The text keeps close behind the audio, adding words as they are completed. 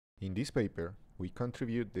In this paper, we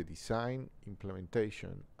contribute the design,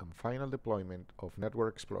 implementation, and final deployment of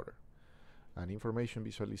NetworkExplorer, an information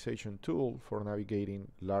visualization tool for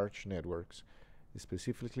navigating large networks,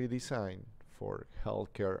 specifically designed for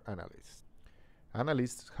healthcare analysts.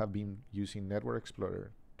 Analysts have been using NetworkExplorer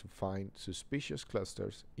to find suspicious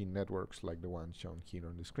clusters in networks like the one shown here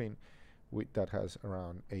on the screen, that has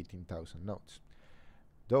around 18,000 nodes.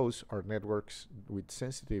 Those are networks with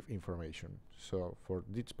sensitive information. So for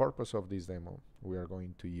the purpose of this demo, we are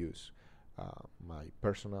going to use my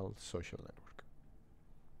personal social network.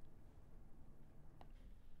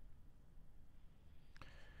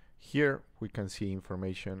 Here we can see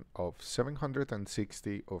information of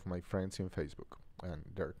 760 of my friends in Facebook and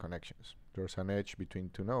their connections. There's an edge between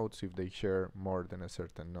two nodes if they share more than a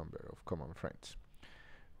certain number of common friends.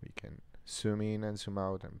 We can zoom in and zoom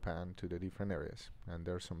out and pan to the different areas, and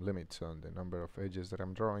there's some limits on the number of edges that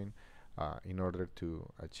I'm drawing in order to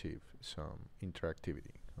achieve some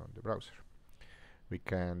interactivity on the browser. We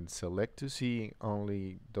can select to see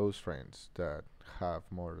only those friends that have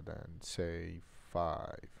more than, say,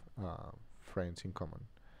 5 friends in common.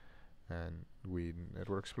 And with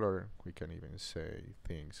NetworkExplorer, we can even say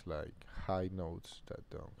things like hide nodes that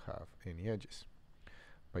don't have any edges.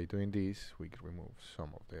 By doing this, we can remove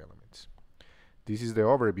some of the elements. This is the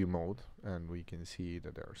overview mode, and we can see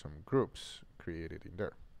that there are some groups created in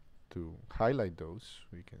there. To highlight those,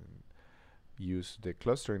 we can use the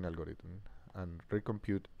clustering algorithm and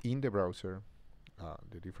recompute in the browser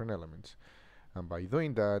the different elements. And by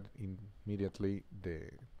doing that, immediately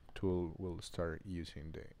the tool will start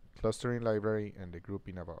using the clustering library and the group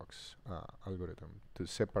in a box algorithm to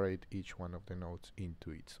separate each one of the nodes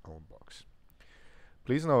into its own box.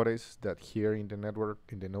 Please notice that here in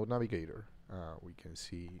the node navigator, we can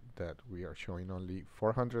see that we are showing only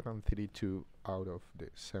 432 out of the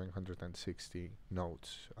 760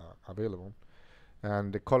 nodes available,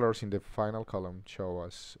 and the colors in the final column show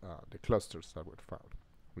us the clusters that were found.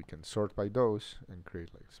 We can sort by those and create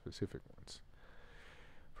like specific ones.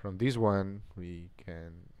 From this one, we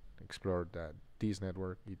can explore that this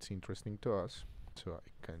network is interesting to us, so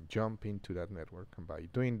I can jump into that network, and by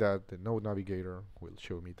doing that, the node navigator will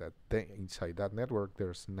show me that inside that network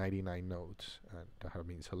there's 99 nodes that have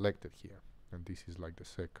been selected here, and this is like the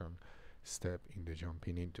second step in the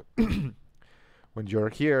jumping into. When you're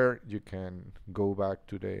here, you can go back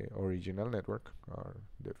to the original network or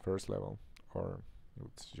the first level, or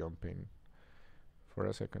let's jump in for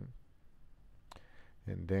a second,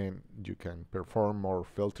 and then you can perform more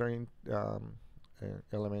filtering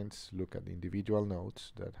elements, look at the individual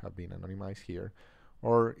nodes that have been anonymized here,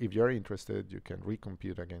 or if you're interested, you can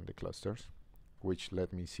recompute again the clusters, which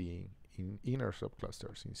let me see in inner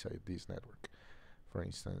subclusters inside this network. For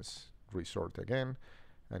instance, resort again,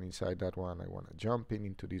 and inside that one I want to jump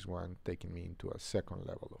into this one, taking me into a second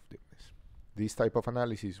level of deepness. This type of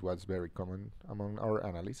analysis was very common among our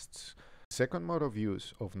analysts. Second mode of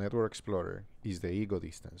use of NetworkExplorer is the ego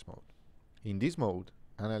distance mode. In this mode,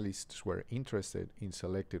 analysts were interested in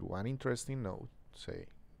selecting one interesting node, say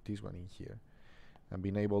this one in here, and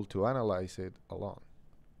being able to analyze it alone.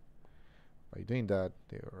 By doing that,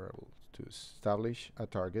 they were able to establish a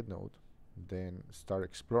target node, then start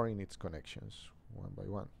exploring its connections one by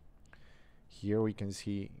one. Here we can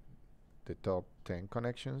see the top 10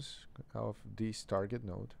 connections of this target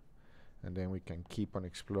node, and then we can keep on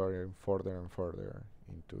exploring further and further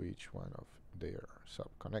into each one of their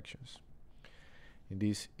sub-connections. In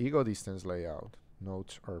this ego distance layout,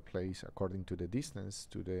 nodes are placed according to the distance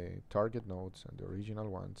to the target nodes and the original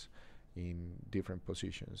ones in different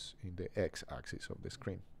positions in the x-axis of the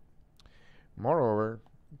screen. Moreover,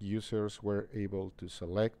 users were able to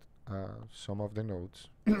select some of the nodes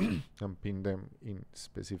and pin them in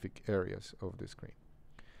specific areas of the screen.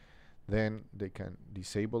 Then they can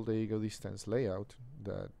disable the ego distance layout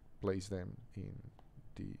that place them in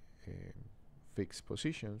the fixed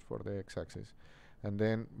positions for the x-axis, and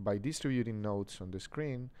then by distributing nodes on the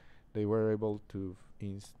screen, they were able to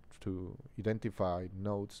identify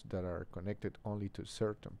nodes that are connected only to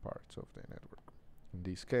certain parts of the network. In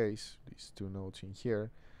this case, these two nodes in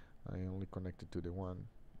here, I only connected to the one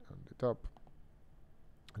on the top,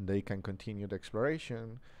 and they can continue the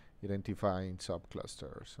exploration, identifying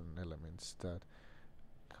subclusters and elements that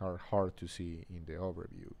are hard to see in the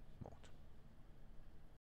overview